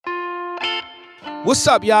What's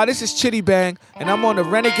up, y'all? This is Chitty Bang, and I'm on the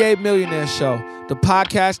Renegade Millionaire Show, the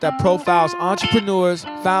podcast that profiles entrepreneurs,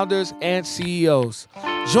 founders, and CEOs.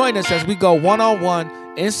 Join us as we go one-on-one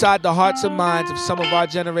inside the hearts and minds of some of our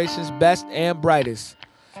generation's best and brightest.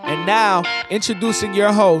 And now, introducing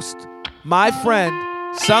your host, my friend,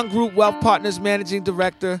 Sun Group Wealth Partners Managing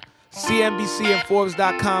Director, CNBC and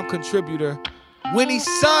Forbes.com contributor, Winnie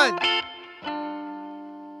Sun.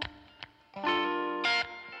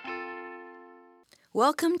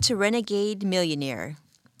 Welcome to Renegade Millionaire.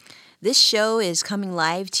 This show is coming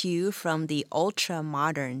live to you from the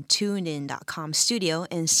ultra-modern TuneIn.com studio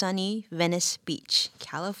in sunny Venice Beach,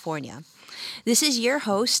 California. This is your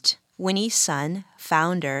host, Winnie Sun,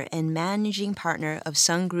 founder and managing partner of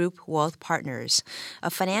Sun Group Wealth Partners, a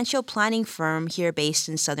financial planning firm here based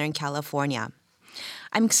in Southern California.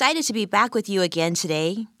 I'm excited to be back with you again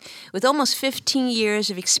today. With almost 15 years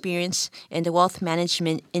of experience in the wealth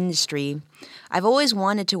management industry, I've always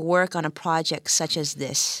wanted to work on a project such as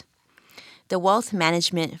this. The wealth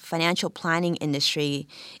management financial planning industry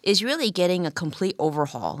is really getting a complete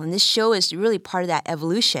overhaul, and this show is really part of that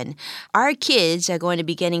evolution. Our kids are going to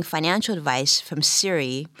be getting financial advice from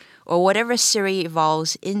Siri or whatever Siri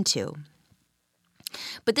evolves into.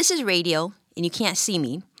 But this is radio, and you can't see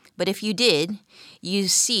me. But if you did, you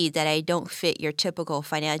see that I don't fit your typical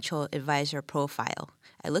financial advisor profile.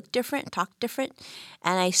 I look different, talk different,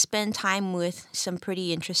 and I spend time with some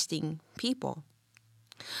pretty interesting people.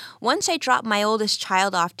 Once I dropped my oldest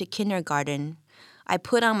child off to kindergarten, I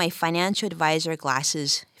put on my financial advisor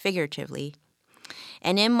glasses, figuratively.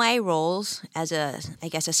 And in my roles as a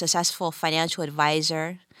successful financial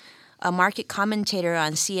advisor, a market commentator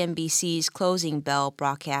on CNBC's Closing Bell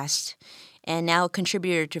broadcast, and now a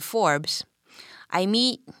contributor to Forbes, I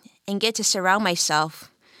meet and get to surround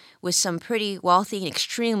myself with some pretty wealthy and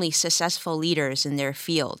extremely successful leaders in their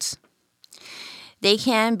fields. They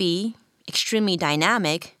can be extremely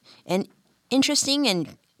dynamic and interesting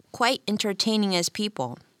and quite entertaining as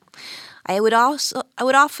people. I would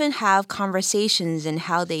often have conversations in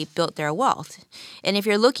how they built their wealth. And if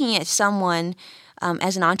you're looking at someone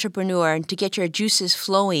as an entrepreneur to get your juices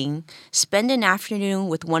flowing, spend an afternoon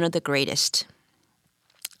with one of the greatest.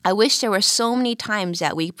 I wish there were so many times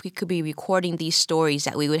that we could be recording these stories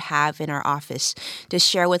that we would have in our office to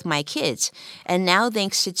share with my kids. And now,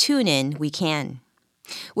 thanks to TuneIn, we can.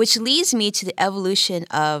 Which leads me to the evolution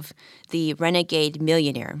of the Renegade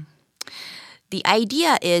Millionaire. The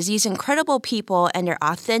idea is these incredible people and their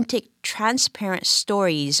authentic, transparent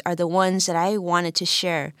stories are the ones that I wanted to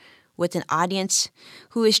share with an audience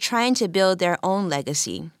who is trying to build their own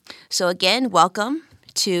legacy. So again, welcome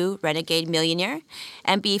to Renegade Millionaire.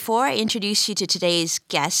 And before I introduce you to today's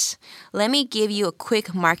guests, let me give you a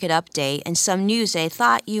quick market update and some news that I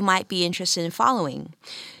thought you might be interested in following.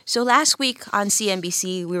 So last week on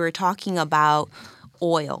CNBC, we were talking about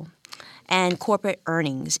oil and corporate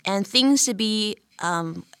earnings and things to be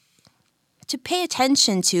to pay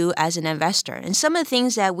attention to as an investor. And some of the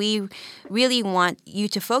things that we really want you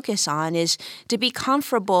to focus on is to be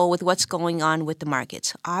comfortable with what's going on with the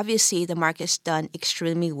markets. Obviously, the market's done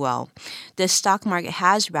extremely well. The stock market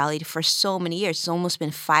has rallied for so many years. It's almost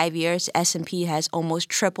been 5 years. S&P has almost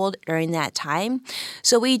tripled during that time.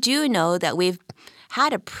 So we do know that we've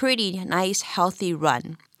had a pretty nice, healthy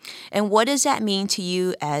run. And what does that mean to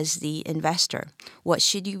you as the investor? What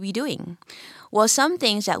should you be doing? Well, some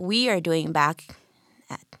things that we are doing back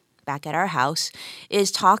at our house is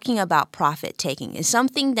talking about profit taking. It's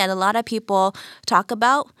something that a lot of people talk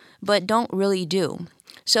about but don't really do.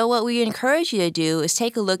 So what we encourage you to do is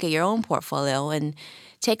take a look at your own portfolio and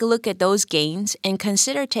take a look at those gains and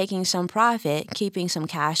consider taking some profit, keeping some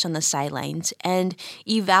cash on the sidelines, and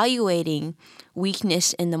evaluating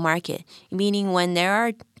weakness in the market, meaning when there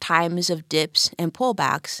are times of dips and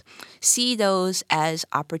pullbacks, see those as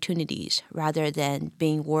opportunities rather than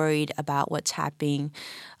being worried about what's happening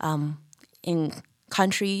in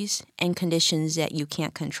countries and conditions that you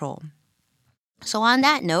can't control. So on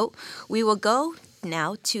that note, we will go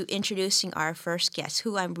now to introducing our first guest,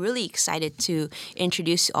 who I'm really excited to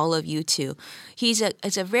introduce all of you to. He's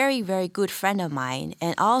a very, very good friend of mine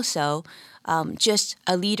and also just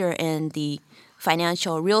a leader in the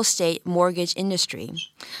financial real estate mortgage industry.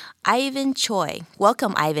 Ivan Choi.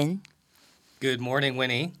 Welcome, Ivan. Good morning,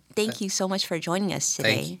 Winnie. Thank you so much for joining us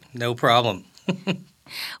today. No problem.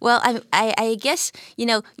 Well, I guess,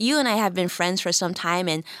 you and I have been friends for some time,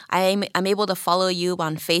 and I'm able to follow you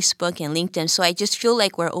on Facebook and LinkedIn, so I just feel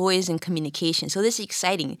like we're always in communication. So this is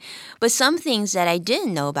exciting. But some things that I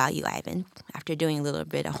didn't know about you, Ivan, after doing a little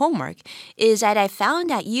bit of homework, is that I found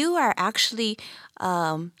that you are actually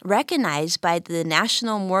recognized by the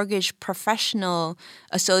National Mortgage Professional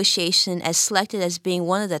Association as selected as being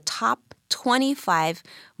one of the top 25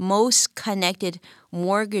 most connected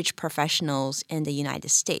mortgage professionals in the United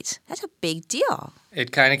States. That's a big deal.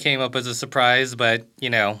 It kind of came up as a surprise, but,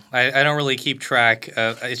 I don't really keep track.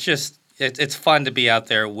 It's fun to be out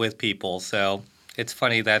there with people. So it's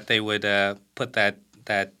funny that they would put that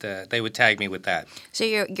they would tag me with that. So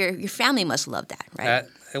your family must love that, right?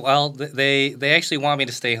 They actually want me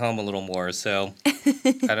to stay home a little more. So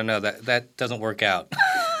I don't know, that doesn't work out.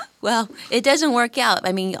 Well, it doesn't work out.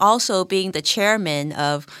 I mean, also being the chairman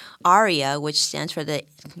of ARIA, which stands for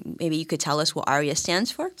maybe you could tell us what ARIA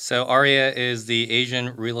stands for? So ARIA is the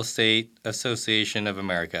Asian Real Estate Association of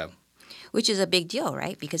America. Which is a big deal,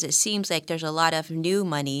 right? Because it seems like there's a lot of new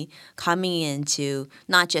money coming into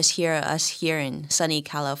not just us here in sunny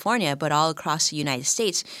California, but all across the United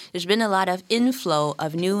States. There's been a lot of inflow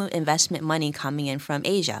of new investment money coming in from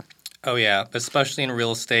Asia. Oh, yeah, especially in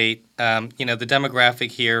real estate. The demographic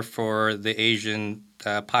here for the Asian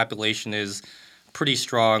population is pretty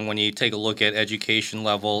strong when you take a look at education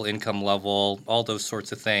level, income level, all those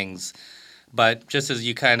sorts of things. But just as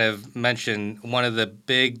you kind of mentioned, one of the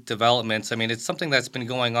big developments, it's something that's been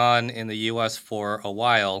going on in the U.S. for a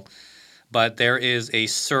while, but there is a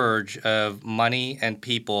surge of money and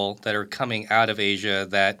people that are coming out of Asia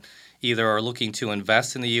that either are looking to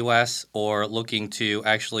invest in the U.S. or looking to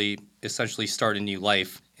actually essentially start a new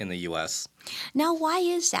life in the U.S. Now, why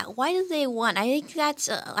is that? Why do they want? I think that's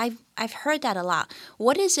I've heard that a lot.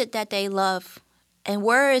 What is it that they love, and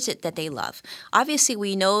where is it that they love? Obviously,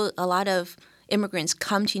 we know a lot of immigrants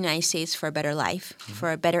come to the United States for a better life,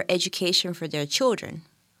 for a better education for their children,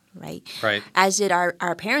 right? Right. As did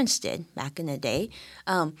our parents did back in the day.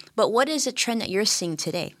 But what is the trend that you're seeing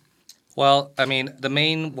today? Well, the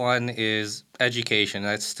main one is education.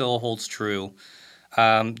 That still holds true.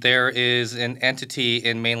 There is an entity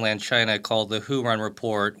in mainland China called the Huron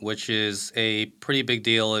Report, which is a pretty big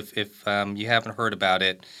deal if you haven't heard about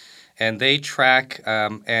it. And they track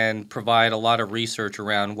and provide a lot of research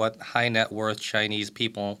around what high net worth Chinese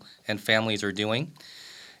people and families are doing.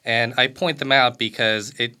 And I point them out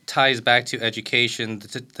because it ties back to education.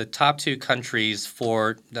 The top two countries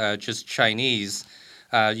for just Chinese,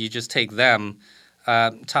 you just take them,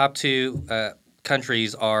 top two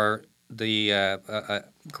countries are the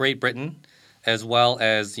Great Britain as well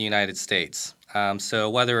as the United States. So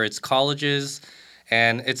whether it's colleges,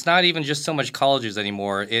 and it's not even just so much colleges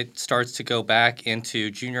anymore, it starts to go back into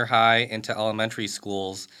junior high, into elementary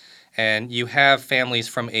schools, and you have families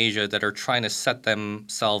from Asia that are trying to set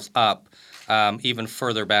themselves up even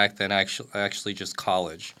further back than actually just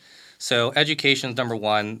college. So education is number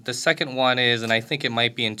one. The second one is, and I think it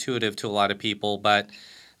might be intuitive to a lot of people, but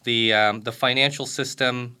the financial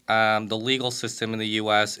system, the legal system in the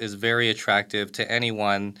U.S. is very attractive to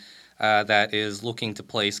anyone that is looking to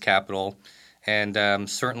place capital, and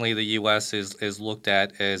certainly the U.S. is looked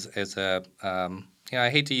at as a I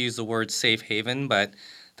hate to use the word safe haven, but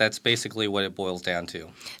that's basically what it boils down to.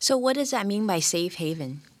 So what does that mean by safe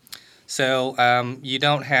haven? So you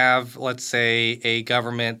don't have, let's say, a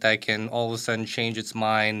government that can all of a sudden change its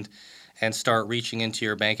mind and start reaching into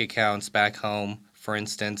your bank accounts back home. For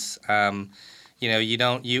instance,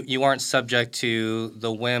 you aren't subject to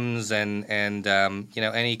the whims and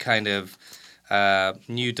any kind of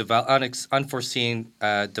new unforeseen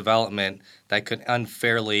development that could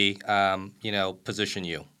unfairly position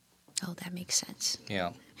you. Oh, that makes sense.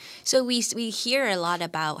 Yeah. So we hear a lot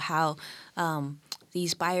about how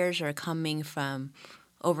these buyers are coming from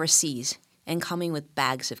overseas and coming with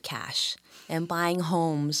bags of cash and buying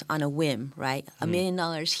homes on a whim, right? $1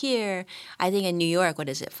 million here. I think in New York, what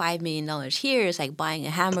is it, $5 million here is like buying a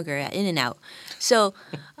hamburger at In-N-Out. So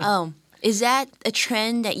is that a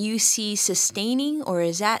trend that you see sustaining, or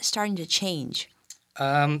is that starting to change?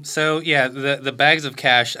 The bags of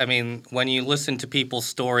cash, when you listen to people's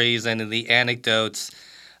stories and the anecdotes,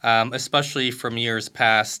 especially from years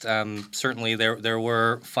past, certainly there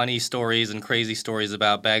were funny stories and crazy stories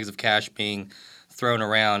about bags of cash being thrown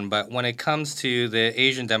around. But when it comes to the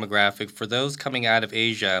Asian demographic, for those coming out of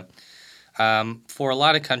Asia, for a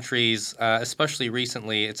lot of countries, especially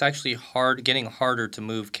recently, it's actually getting harder to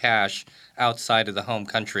move cash outside of the home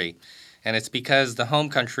country. And it's because the home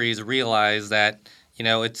countries realize that,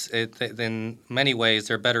 in many ways,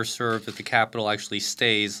 they're better served if the capital actually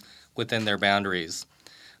stays within their boundaries.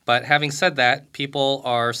 But having said that, people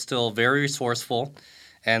are still very resourceful,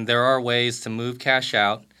 and there are ways to move cash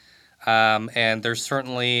out. And there's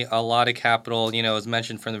certainly a lot of capital, as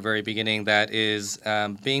mentioned from the very beginning, that is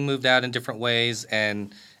being moved out in different ways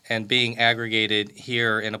and being aggregated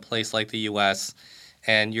here in a place like the U.S.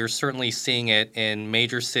 And you're certainly seeing it in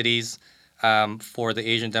major cities for the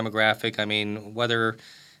Asian demographic. I mean, whether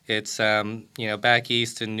it's back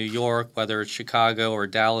east in New York, whether it's Chicago or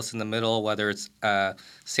Dallas in the middle, whether it's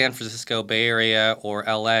San Francisco Bay Area or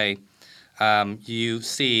L.A., you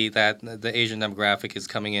see that the Asian demographic is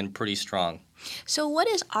coming in pretty strong. So what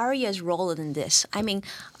is ARIA's role in this? I mean,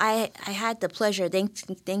 I had the pleasure,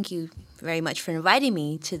 thank you very much for inviting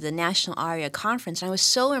me to the National ARIA Conference. And I was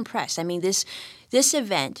so impressed. I mean, this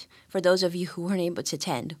event, for those of you who weren't able to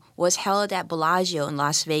attend, was held at Bellagio in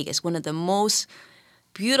Las Vegas, one of the most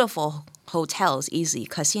beautiful hotels, easily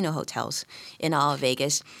casino hotels in all of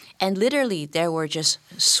Vegas. And literally there were just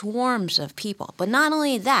swarms of people. But not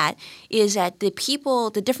only that, is that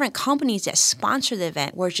the different companies that sponsored the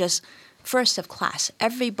event were just first of class.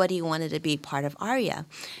 Everybody wanted to be part of ARIA.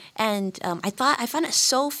 And I found it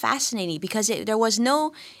so fascinating because there was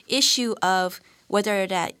no issue of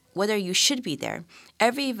whether you should be there.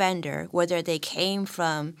 Every vendor, whether they came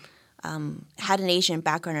from, had an Asian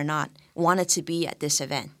background or not, wanted to be at this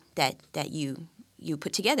event that you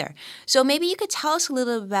put together. So maybe you could tell us a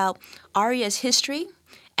little about ARIA's history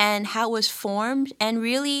and how it was formed, and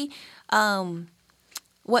really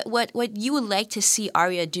what you would like to see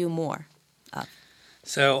ARIA do more.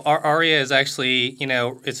 So our ARIA is actually,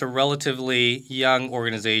 it's a relatively young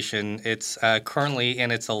organization. It's currently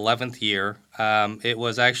in its 11th year. It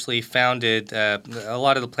was actually founded, a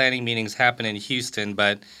lot of the planning meetings happen in Houston,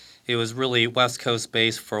 but it was really West Coast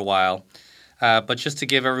based for a while. But just to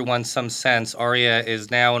give everyone some sense, ARIA is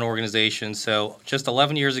now an organization. So just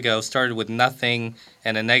 11 years ago, started with nothing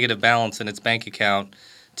and a negative balance in its bank account,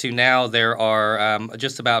 to now there are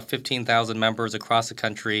just about 15,000 members across the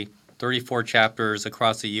country, 34 chapters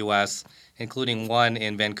across the U.S., including one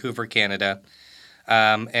in Vancouver, Canada.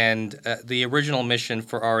 And the original mission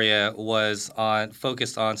for ARIA was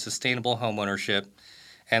focused on sustainable homeownership.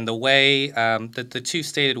 And the way, the two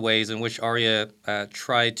stated ways in which ARIA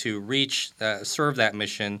tried to serve that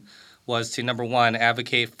mission was to, number one,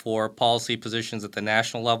 advocate for policy positions at the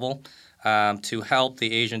national level to help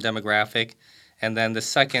the Asian demographic. And then the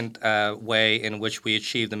second way in which we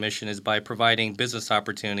achieve the mission is by providing business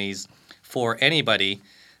opportunities for anybody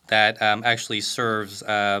that actually serves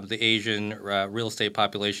the Asian real estate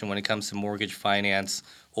population when it comes to mortgage finance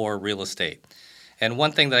or real estate. And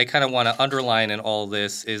one thing that I kind of want to underline in all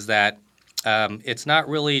this is that it's not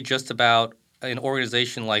really just about an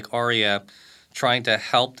organization like ARIA trying to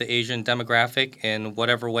help the Asian demographic in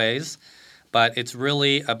whatever ways, but it's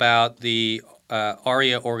really about the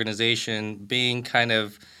ARIA organization being kind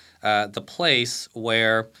of the place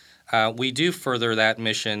where we do further that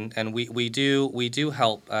mission, and we do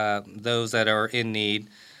help those that are in need,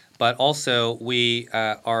 but also we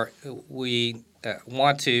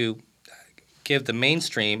want to give the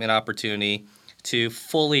mainstream an opportunity to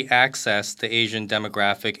fully access the Asian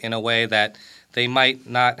demographic in a way that they might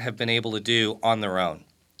not have been able to do on their own.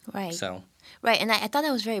 Right. So. Right, and I thought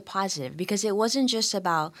that was very positive because it wasn't just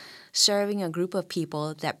about serving a group of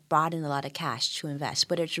people that brought in a lot of cash to invest,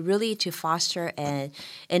 but it's really to foster an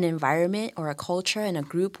environment or a culture and a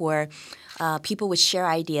group where people would share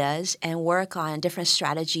ideas and work on different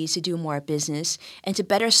strategies to do more business and to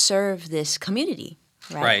better serve this community.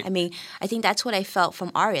 Right? I mean, I think that's what I felt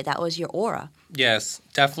from ARIA. That was your aura. Yes,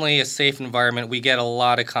 definitely a safe environment. We get a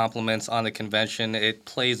lot of compliments on the convention. It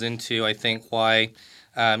plays into, I think, why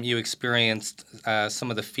you experienced some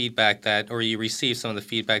of the feedback or you received some of the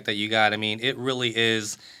feedback that you got. I mean, it really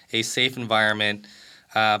is a safe environment.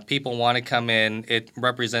 People want to come in. It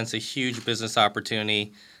represents a huge business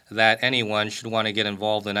opportunity that anyone should want to get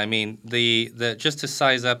involved in. I mean, just to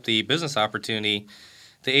size up the business opportunity,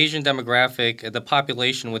 the Asian demographic, the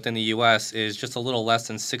population within the U.S. is just a little less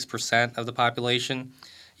than 6% of the population,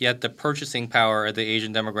 yet the purchasing power of the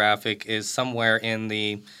Asian demographic is somewhere in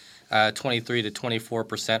the 23 to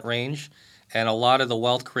 24% range, and a lot of the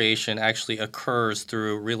wealth creation actually occurs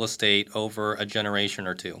through real estate over a generation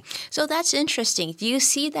or two. So that's interesting. Do you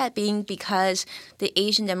see that being because the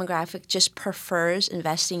Asian demographic just prefers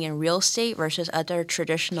investing in real estate versus other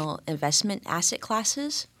traditional investment asset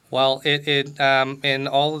classes? Well, in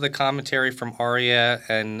all of the commentary from ARIA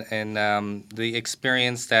and the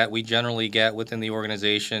experience that we generally get within the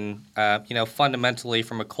organization, fundamentally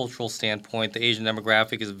from a cultural standpoint, the Asian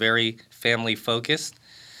demographic is very family focused,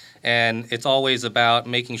 and it's always about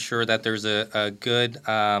making sure that there's a good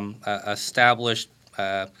established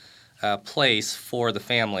place for the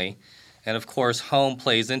family. And of course, home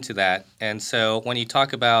plays into that. And so when you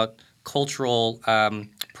talk about cultural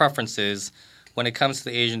preferences, when it comes to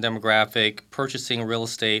the Asian demographic, purchasing real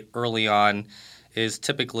estate early on is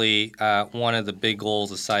typically one of the big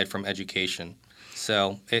goals aside from education.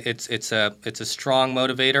 So it's a strong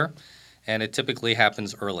motivator, and it typically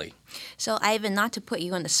happens early. So, Ivan, not to put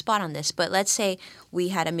you on the spot on this, but let's say we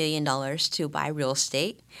had $1 million to buy real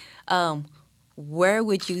estate. Where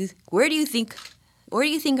do you think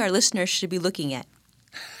our listeners should be looking at?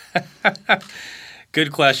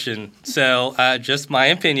 Good question. So, just my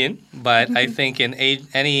opinion, but I think in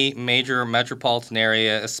any major metropolitan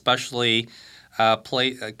area, especially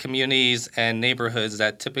communities and neighborhoods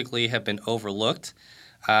that typically have been overlooked,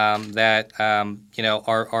 that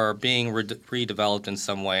are being redeveloped in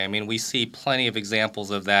some way. I mean, we see plenty of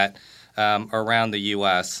examples of that around the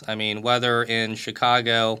U.S. I mean, whether in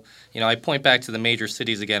Chicago, I point back to the major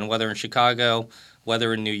cities again, whether in Chicago,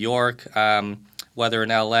 whether in New York, whether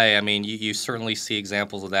in L.A., I mean, you certainly see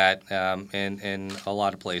examples of that in a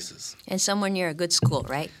lot of places. And somewhere near a good school,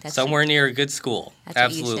 right? Somewhere near a good school. That's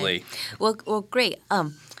Absolutely. Well, great.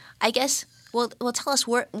 I guess, tell us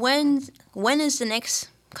when is the next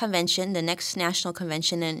convention, the next national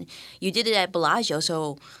convention? And you did it at Bellagio,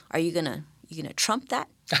 so are you gonna trump that?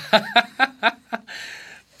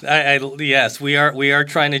 Yes, we are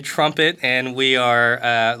trying to trump it, and we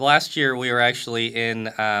are. Last year, we were actually in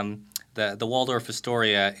the Waldorf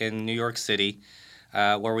Astoria in New York City,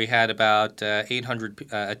 where we had about 800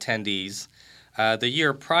 attendees. The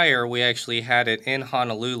year prior, we actually had it in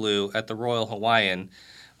Honolulu at the Royal Hawaiian.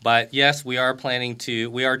 But yes, we are trying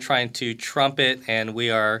to trump it, and we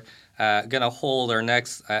are going to hold our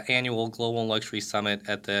next annual Global Luxury Summit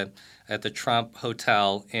at the Trump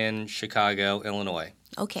Hotel in Chicago, Illinois.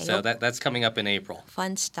 Okay. So that's coming up in April.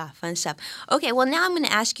 Fun stuff. Okay, well, now I'm going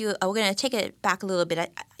to ask you, we're going to take it back a little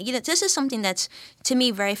bit. This is something that's, to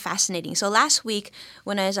me, very fascinating. So last week,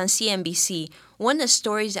 when I was on CNBC, one of the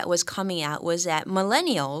stories that was coming out was that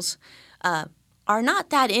millennials are not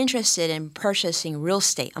that interested in purchasing real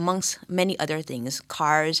estate, amongst many other things,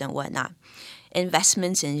 cars and whatnot,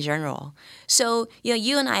 investments in general. So,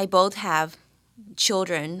 you and I both have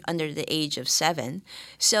children under the age of 7.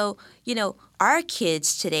 So, our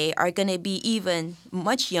kids today are going to be even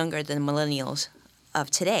much younger than millennials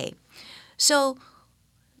of today. So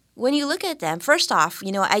when you look at them, first off,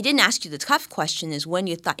 I didn't ask you the tough question is when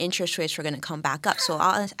you thought interest rates were going to come back up. So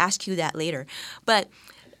I'll ask you that later. But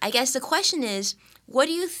I guess the question is, what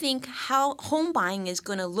do you think how home buying is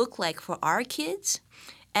going to look like for our kids?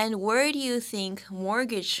 And where do you think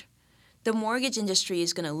the mortgage industry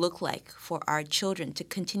is going to look like for our children to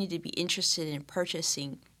continue to be interested in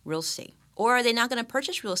purchasing real estate? Or are they not going to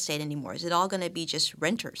purchase real estate anymore? Is it all going to be just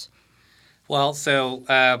renters? Well, so,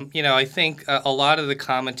 I think a lot of the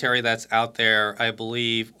commentary that's out there, I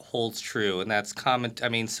believe, holds true. And that's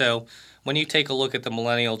so when you take a look at the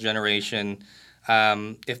millennial generation,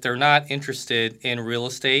 if they're not interested in real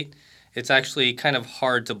estate, it's actually kind of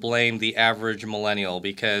hard to blame the average millennial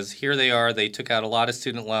because here they are, they took out a lot of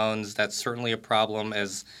student loans. That's certainly a problem,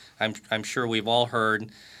 as I'm sure we've all heard.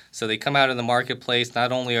 So they come out in the marketplace.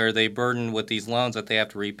 Not only are they burdened with these loans that they have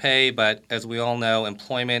to repay, but as we all know,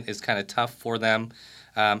 employment is kind of tough for them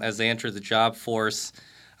as they enter the job force.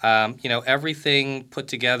 Everything put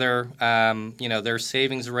together, their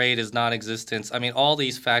savings rate is non-existent. I mean, all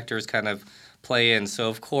these factors kind of play in. So,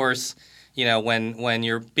 of course, when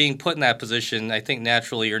you're being put in that position, I think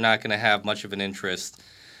naturally you're not going to have much of an interest.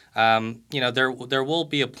 There will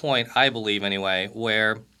be a point, I believe anyway,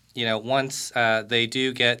 where once they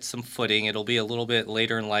do get some footing, it'll be a little bit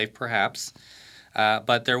later in life perhaps,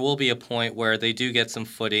 but there will be a point where they do get some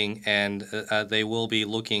footing and they will be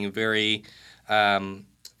looking very,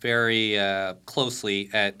 very closely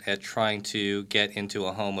at trying to get into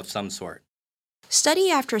a home of some sort.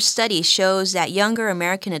 Study after study shows that younger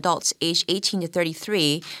American adults aged 18 to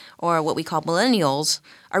 33, or what we call millennials,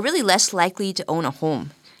 are really less likely to own a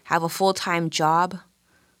home, have a full-time job,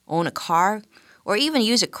 own a car, or even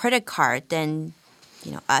use a credit card than,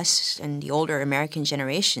 us and the older American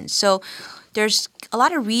generation. So there's a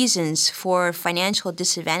lot of reasons for financial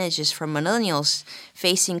disadvantages for millennials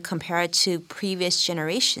facing compared to previous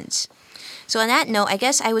generations. So on that note, I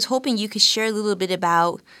guess I was hoping you could share a little bit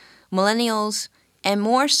about millennials, and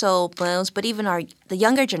more so millennials, but even the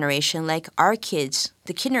younger generation, like our kids,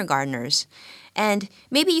 the kindergartners. And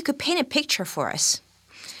maybe you could paint a picture for us.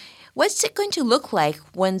 What's it going to look like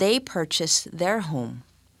when they purchase their home?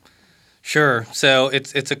 Sure. So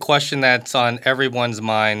it's a question that's on everyone's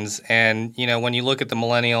minds, and when you look at the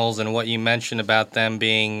millennials and what you mentioned about them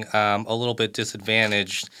being a little bit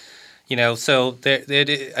disadvantaged, so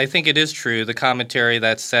I think it is true the commentary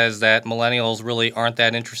that says that millennials really aren't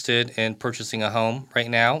that interested in purchasing a home right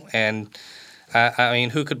now, and I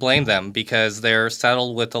mean, who could blame them because they're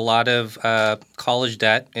saddled with a lot of college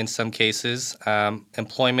debt in some cases.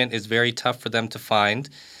 Employment is very tough for them to find,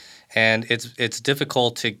 and it's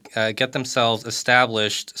difficult to get themselves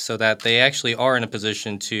established so that they actually are in a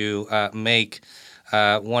position to make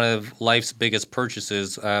one of life's biggest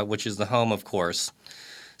purchases, which is the home, of course.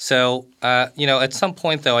 So, at some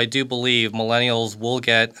point, though, I do believe millennials will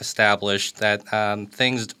get established, that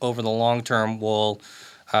things over the long term will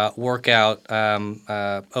work out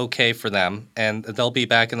okay for them, and they'll be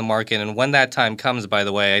back in the market. And when that time comes, by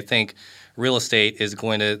the way, I think real estate is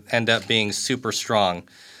going to end up being super strong.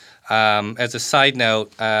 As a side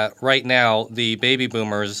note, right now the baby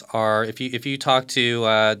boomers are. If you talk to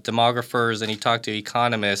demographers and you talk to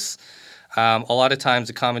economists, a lot of times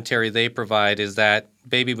the commentary they provide is that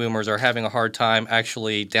baby boomers are having a hard time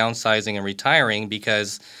actually downsizing and retiring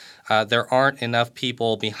because there aren't enough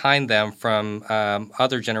people behind them from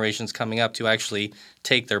other generations coming up to actually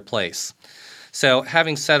take their place. So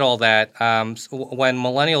having said all that, when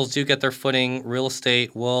millennials do get their footing, real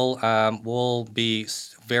estate will be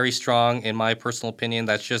very strong, in my personal opinion.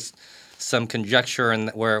 That's just some conjecture, and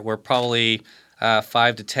we're probably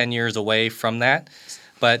 5 to 10 years away from that.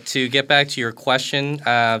 But to get back to your question,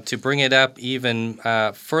 to bring it up even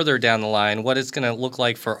further down the line, what it's going to look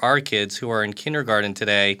like for our kids who are in kindergarten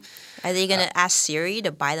today. Are they going to ask Siri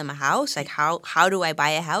to buy them a house? Like, how do I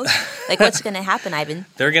buy a house? Like, what's going to happen, Ivan?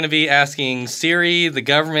 They're going to be asking Siri, the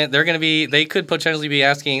government. They could potentially be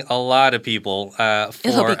asking a lot of people for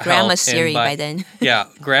It'll be Grandma help Siri by then. Yeah,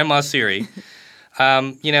 Grandma Siri.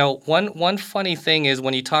 One funny thing is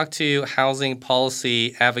when you talk to housing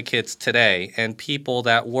policy advocates today and people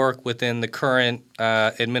that work within the current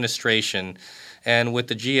administration and with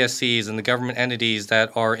the GSEs and the government entities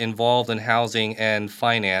that are involved in housing and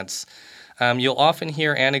finance, you'll often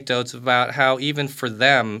hear anecdotes about how even for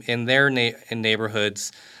them in their in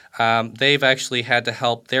neighborhoods, they've actually had to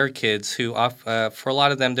help their kids who, for a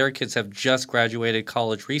lot of them, their kids have just graduated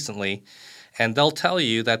college recently. And they'll tell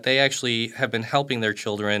you that they actually have been helping their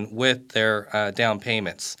children with their down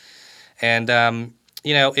payments. And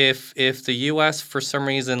if the U.S. for some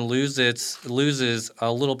reason loses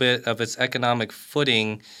a little bit of its economic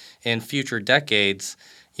footing in future decades,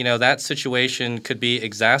 that situation could be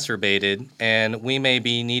exacerbated, and we may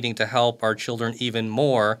be needing to help our children even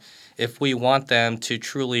more if we want them to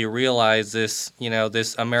truly realize this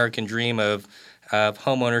American dream of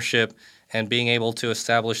home ownership and being able to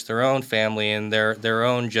establish their own family and their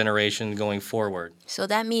own generation going forward. So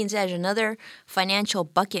that means there's another financial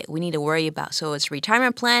bucket we need to worry about. So it's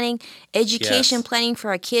retirement planning, education planning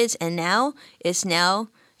for our kids, and now it's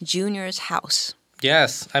Junior's house.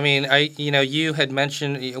 Yes. I mean, you had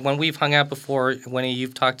mentioned when we've hung out before, Winnie,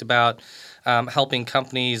 you've talked about helping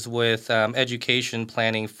companies with education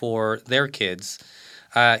planning for their kids.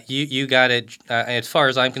 You got it. As far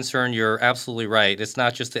as I'm concerned, you're absolutely right. It's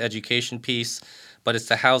not just the education piece, but it's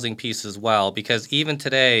the housing piece as well. Because even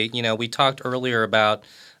today, we talked earlier about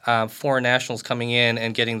foreign nationals coming in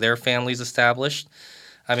and getting their families established.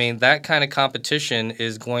 I mean, that kind of competition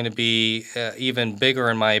is going to be even bigger,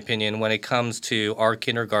 in my opinion, when it comes to our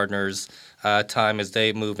kindergartners' time as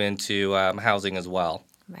they move into housing as well.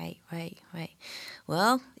 Right.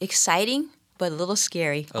 Well, exciting, but a little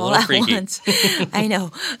scary all at freaky. Once. I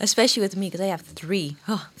know, especially with me because I have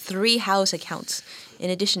three house accounts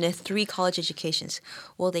in addition to 3 college educations.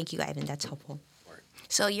 Well, thank you, Ivan. That's helpful.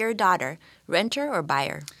 So your daughter, renter or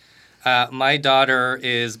buyer? My daughter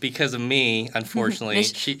is, because of me, unfortunately,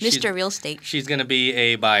 Mr. Real Estate. She's going to be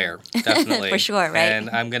a buyer, definitely. For sure, right? And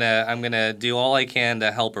I'm gonna do all I can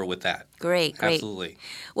to help her with that. Great. Absolutely.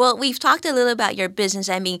 Well, we've talked a little about your business.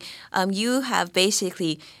 I mean, you have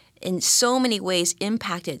basically, in so many ways,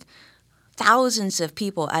 impacted thousands of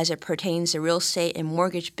people as it pertains to real estate and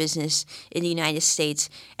mortgage business in the United States.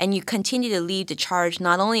 And you continue to lead the charge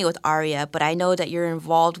not only with ARIA, but I know that you're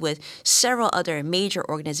involved with several other major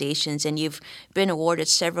organizations, and you've been awarded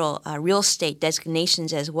several real estate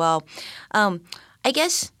designations as well. I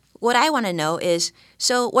guess what I want to know is,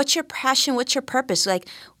 so what's your passion? What's your purpose? Like,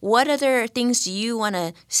 what other things do you want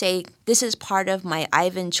to say, this is part of my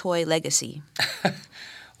Ivan Choi legacy?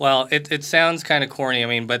 Well, it sounds kind of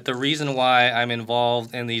corny, but the reason why I'm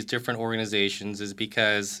involved in these different organizations is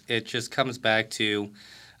because it just comes back to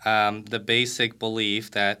the basic belief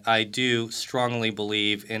that I do strongly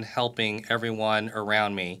believe in helping everyone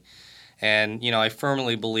around me. And, I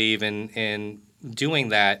firmly believe in doing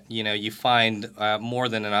that, you find more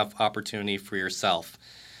than enough opportunity for yourself.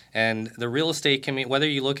 And the real estate community, whether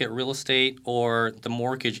you look at real estate or the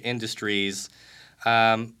mortgage industries,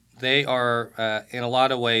 they are in a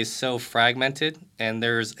lot of ways so fragmented, and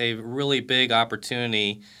there's a really big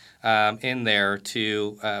opportunity in there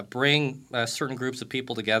to bring certain groups of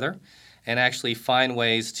people together and actually find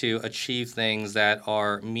ways to achieve things that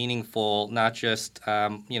are meaningful, not just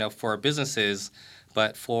for our businesses,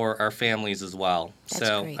 but for our families as well.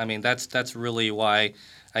 That's great. I mean, that's really why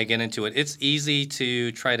I get into it. It's easy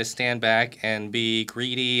to try to stand back and be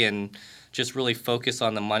greedy and just really focus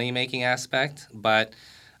on the money-making aspect, but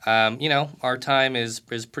our time is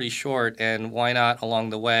pretty short, and why not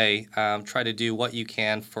along the way try to do what you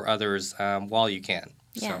can for others while you can.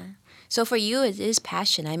 Yeah. So for you, it is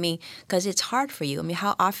passion. I mean, because it's hard for you. I mean,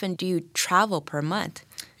 how often do you travel per month?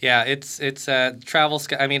 Yeah, it's travel.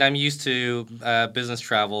 I mean, I'm used to business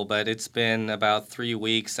travel, but it's been about 3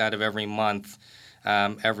 weeks out of every month,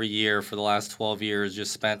 every year for the last 12 years,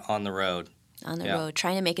 just spent on the road. On the road,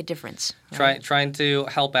 trying to make a difference. Right? Trying to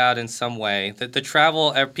help out in some way. The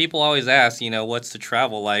travel, people always ask, what's the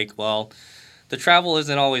travel like? Well, the travel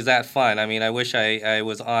isn't always that fun. I mean, I wish I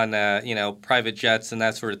was on, private jets and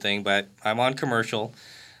that sort of thing, but I'm on commercial.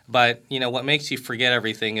 But, what makes you forget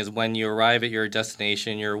everything is when you arrive at your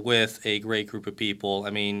destination, you're with a great group of people.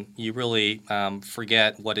 I mean, you really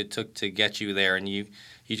forget what it took to get you there, and you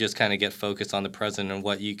just kind of get focused on the present and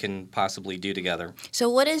what you can possibly do together. So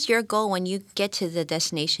what is your goal when you get to the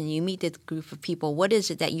destination, you meet this group of people? What is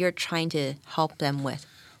it that you're trying to help them with?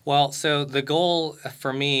 Well, so the goal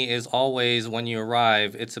for me is always when you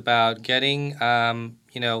arrive, it's about getting, a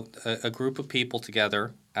group of people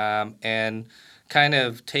together and kind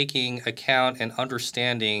of taking account and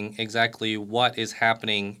understanding exactly what is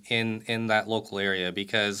happening in that local area,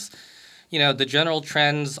 because the general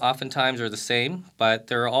trends oftentimes are the same, but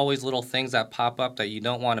there are always little things that pop up that you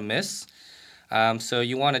don't want to miss. So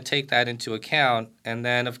you want to take that into account. And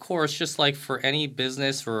then, of course, just like for any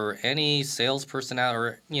business or any salesperson out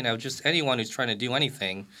or, just anyone who's trying to do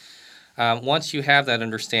anything, once you have that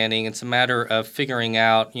understanding, it's a matter of figuring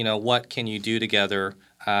out, what can you do together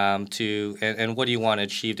and what do you want to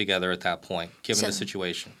achieve together at that point, given the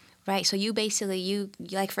situation. Right. So you basically,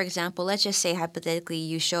 like, for example, let's just say hypothetically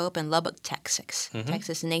you show up in Lubbock, Texas, and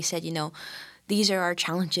they said, these are our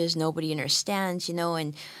challenges, nobody understands,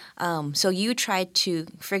 and so you try to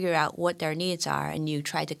figure out what their needs are, and you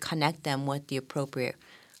try to connect them with the appropriate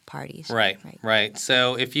parties. Right.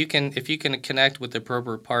 So if you can connect with the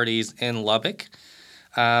appropriate parties in Lubbock,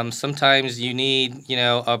 sometimes you need,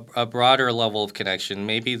 a broader level of connection.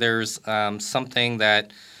 Maybe there's something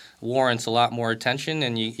that warrants a lot more attention,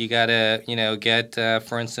 and you got to, get,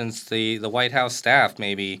 for instance, the White House staff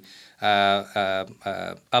maybe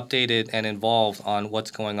updated and involved on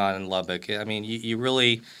what's going on in Lubbock. I mean, you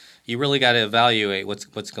really got to evaluate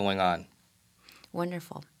what's going on.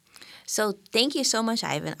 Wonderful. So thank you so much,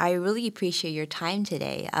 Ivan. I really appreciate your time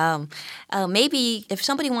today. Maybe if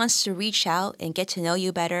somebody wants to reach out and get to know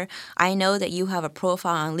you better, I know that you have a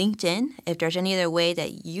profile on LinkedIn. If there's any other way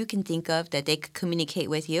that you can think of that they could communicate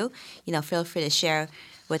with you, feel free to share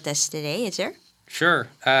with us today. Is there? Sure.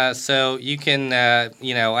 So you can, I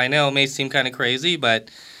know it may seem kind of crazy, but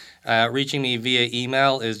reaching me via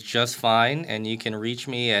email is just fine. And you can reach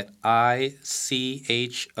me at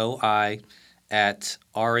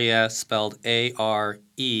ICHOI@AREA, spelled AREAA.org.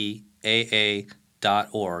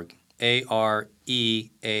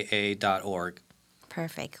 AREAA.org.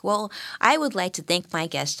 Perfect. Well, I would like to thank my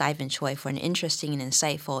guest, Ivan Choi, for an interesting and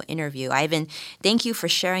insightful interview. Ivan, thank you for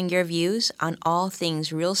sharing your views on all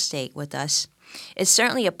things real estate with us. It's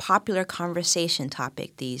certainly a popular conversation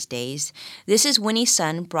topic these days. This is Winnie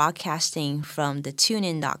Sun broadcasting from the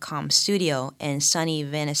TuneIn.com studio in sunny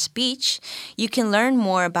Venice Beach. You can learn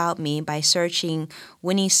more about me by searching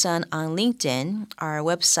Winnie Sun on LinkedIn, our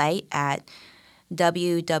website at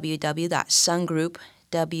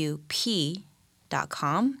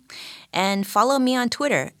www.sungroupwp.com, and follow me on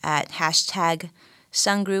Twitter at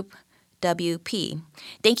 #SunGroupWP.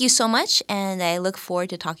 Thank you so much, and I look forward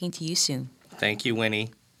to talking to you soon. Thank you,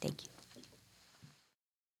 Winnie. Thank you.